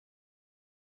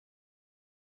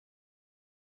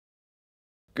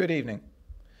Good evening.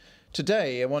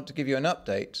 Today I want to give you an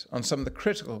update on some of the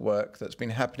critical work that's been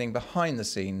happening behind the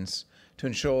scenes to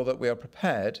ensure that we are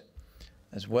prepared,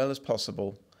 as well as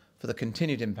possible, for the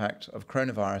continued impact of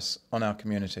coronavirus on our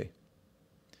community.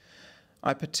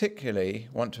 I particularly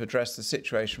want to address the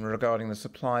situation regarding the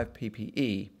supply of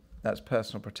PPE, that's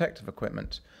personal protective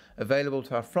equipment, available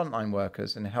to our frontline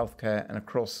workers in healthcare and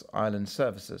across island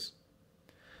services.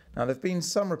 Now, there have been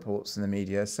some reports in the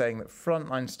media saying that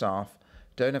frontline staff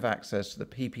don't have access to the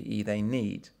PPE they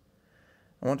need.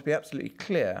 I want to be absolutely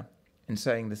clear in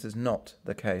saying this is not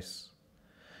the case.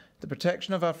 The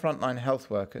protection of our frontline health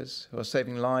workers, who are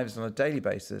saving lives on a daily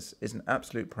basis, is an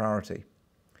absolute priority.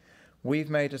 We've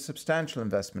made a substantial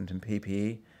investment in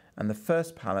PPE, and the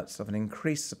first pallets of an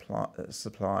increased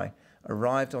supply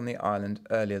arrived on the island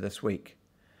earlier this week.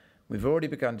 We've already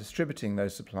begun distributing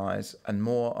those supplies, and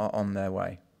more are on their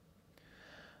way.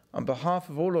 On behalf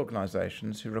of all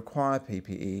organisations who require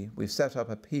PPE, we've set up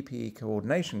a PPE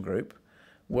coordination group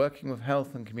working with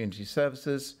health and community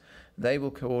services. They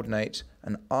will coordinate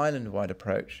an island-wide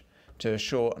approach to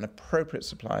assure an appropriate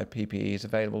supply of PPE is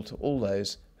available to all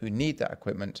those who need that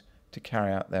equipment to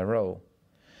carry out their role.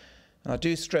 And I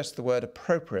do stress the word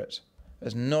appropriate,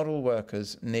 as not all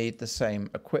workers need the same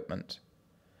equipment.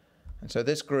 And so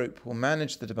this group will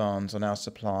manage the demands on our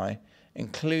supply,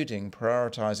 including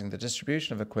prioritising the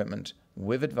distribution of equipment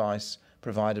with advice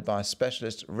provided by a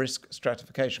specialist risk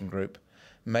stratification group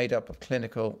made up of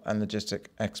clinical and logistic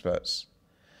experts.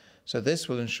 So this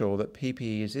will ensure that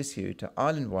PPE is issued to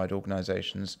island-wide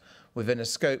organisations within a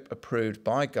scope approved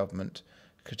by government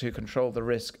to control the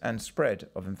risk and spread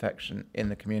of infection in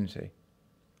the community.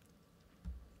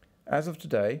 As of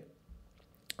today,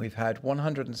 we've had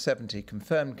 170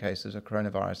 confirmed cases of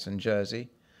coronavirus in Jersey,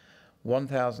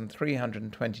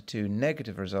 1,322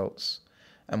 negative results,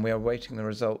 and we are awaiting the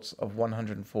results of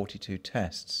 142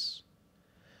 tests.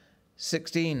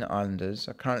 16 islanders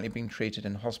are currently being treated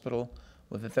in hospital,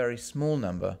 with a very small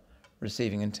number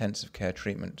receiving intensive care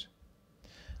treatment.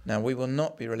 Now, we will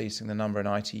not be releasing the number in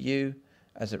ITU,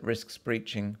 as it risks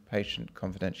breaching patient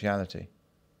confidentiality.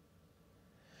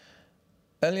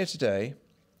 Earlier today,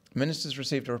 Ministers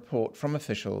received a report from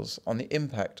officials on the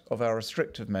impact of our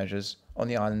restrictive measures on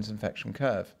the island's infection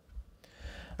curve.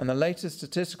 And the latest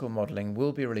statistical modelling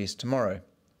will be released tomorrow,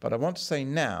 but I want to say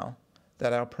now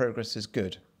that our progress is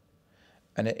good,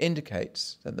 and it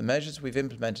indicates that the measures we've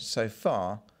implemented so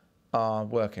far are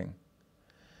working.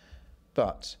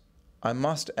 But I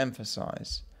must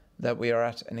emphasise that we are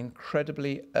at an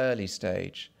incredibly early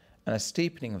stage, and a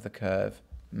steepening of the curve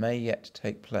may yet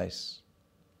take place.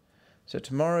 So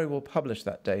tomorrow we'll publish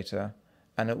that data,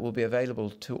 and it will be available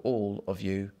to all of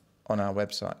you on our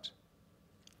website.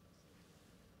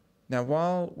 Now,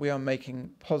 while we are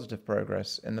making positive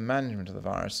progress in the management of the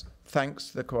virus, thanks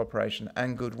to the cooperation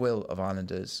and goodwill of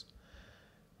islanders,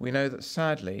 we know that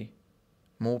sadly,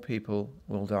 more people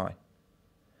will die.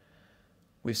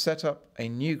 We've set up a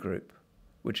new group,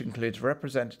 which includes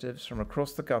representatives from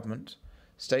across the government,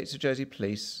 States of Jersey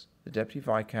Police, the Deputy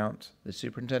Viscount, the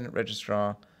Superintendent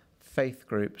Registrar, faith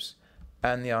groups,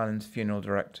 and the island's funeral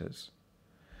directors.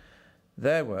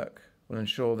 Their work will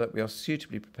ensure that we are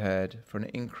suitably prepared for an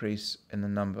increase in the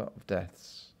number of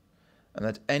deaths, and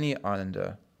that any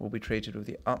islander will be treated with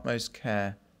the utmost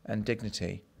care and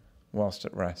dignity whilst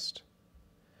at rest.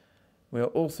 We are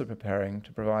also preparing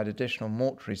to provide additional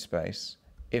mortuary space,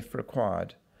 if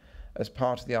required, as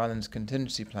part of the island's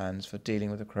contingency plans for dealing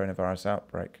with the coronavirus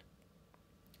outbreak.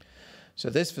 So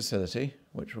this facility,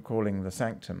 which we're calling the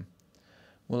Sanctum,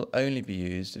 will only be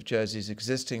used if Jersey's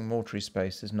existing mortuary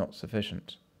space is not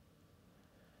sufficient.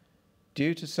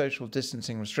 Due to social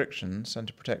distancing restrictions and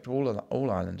to protect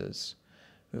all islanders,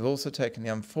 we've also taken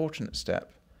the unfortunate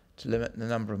step to limit the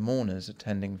number of mourners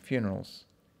attending funerals.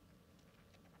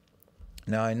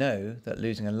 Now, I know that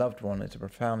losing a loved one is a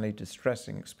profoundly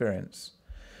distressing experience,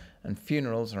 and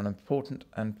funerals are an important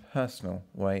and personal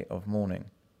way of mourning.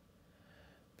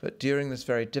 But during this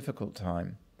very difficult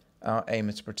time, our aim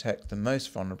is to protect the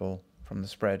most vulnerable from the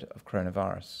spread of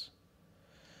coronavirus.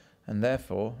 And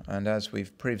therefore, and as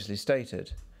we've previously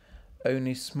stated,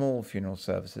 only small funeral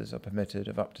services are permitted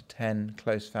of up to 10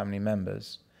 close family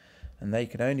members, and they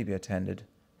can only be attended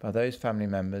by those family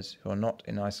members who are not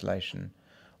in isolation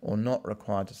or not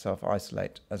required to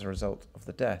self-isolate as a result of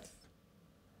the death.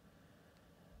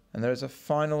 And there is a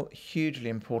final hugely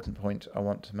important point I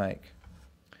want to make.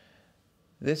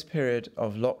 This period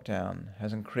of lockdown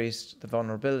has increased the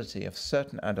vulnerability of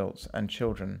certain adults and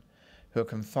children who are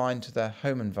confined to their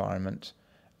home environment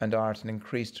and are at an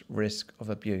increased risk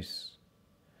of abuse.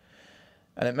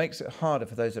 And it makes it harder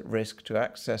for those at risk to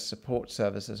access support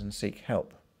services and seek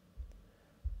help.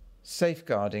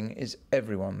 Safeguarding is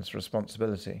everyone's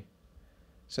responsibility,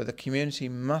 so the community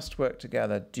must work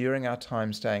together during our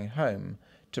time staying home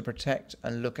to protect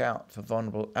and look out for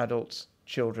vulnerable adults,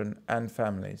 children and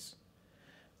families.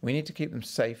 We need to keep them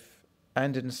safe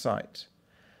and in sight,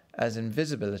 as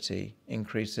invisibility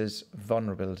increases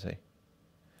vulnerability.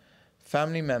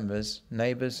 Family members,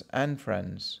 neighbours and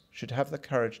friends should have the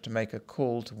courage to make a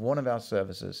call to one of our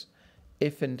services,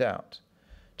 if in doubt,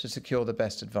 to secure the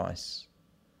best advice.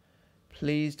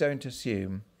 Please don't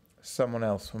assume someone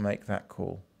else will make that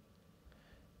call.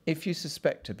 If you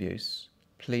suspect abuse,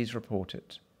 please report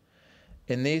it.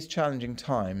 In these challenging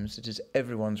times, it is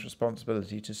everyone's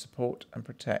responsibility to support and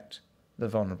protect the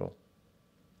vulnerable.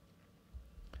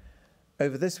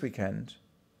 Over this weekend,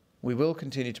 we will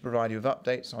continue to provide you with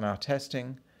updates on our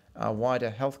testing, our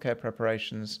wider healthcare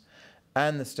preparations,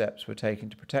 and the steps we're taking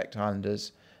to protect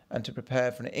islanders and to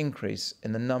prepare for an increase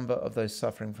in the number of those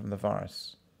suffering from the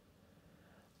virus.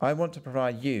 I want to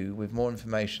provide you with more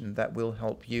information that will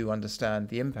help you understand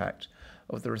the impact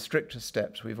of the restrictive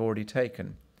steps we've already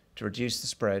taken to reduce the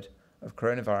spread of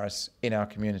coronavirus in our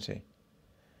community.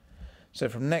 So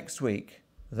from next week,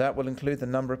 that will include the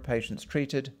number of patients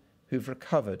treated who've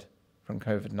recovered from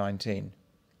COVID-19.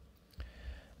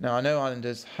 Now, I know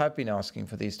islanders have been asking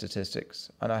for these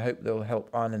statistics, and I hope they will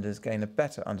help islanders gain a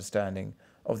better understanding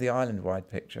of the island-wide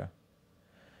picture.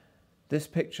 This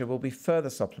picture will be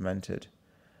further supplemented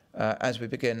as we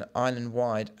begin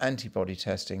island-wide antibody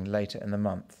testing later in the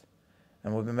month,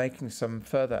 and we'll be making some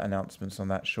further announcements on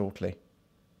that shortly.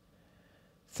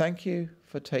 Thank you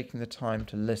for taking the time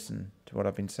to listen to what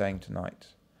I've been saying tonight.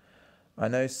 I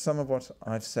know some of what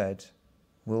I've said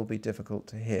will be difficult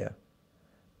to hear,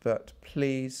 but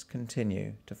please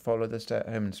continue to follow the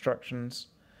stay-at-home instructions,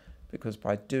 because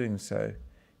by doing so,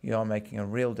 you are making a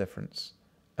real difference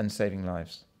and saving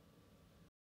lives.